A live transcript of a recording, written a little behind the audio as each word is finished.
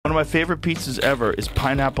my favorite pizzas ever is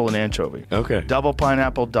pineapple and anchovy. Okay. Double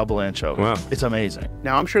pineapple, double anchovy. Wow. It's amazing.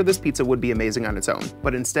 Now, I'm sure this pizza would be amazing on its own,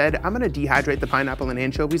 but instead, I'm gonna dehydrate the pineapple and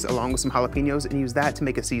anchovies along with some jalapenos and use that to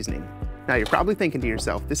make a seasoning. Now, you're probably thinking to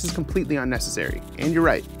yourself, this is completely unnecessary, and you're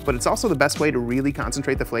right, but it's also the best way to really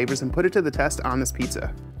concentrate the flavors and put it to the test on this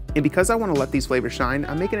pizza. And because I want to let these flavors shine,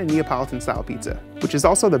 I'm making a Neapolitan style pizza, which is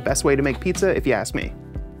also the best way to make pizza if you ask me.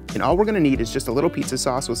 And all we're gonna need is just a little pizza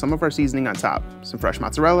sauce with some of our seasoning on top, some fresh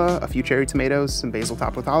mozzarella, a few cherry tomatoes, some basil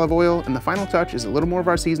topped with olive oil, and the final touch is a little more of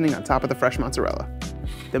our seasoning on top of the fresh mozzarella.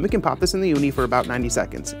 Then we can pop this in the uni for about 90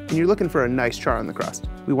 seconds, and you're looking for a nice char on the crust.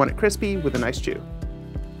 We want it crispy with a nice chew.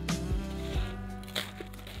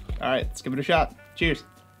 All right, let's give it a shot. Cheers.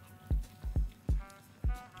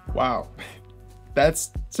 Wow,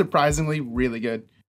 that's surprisingly really good.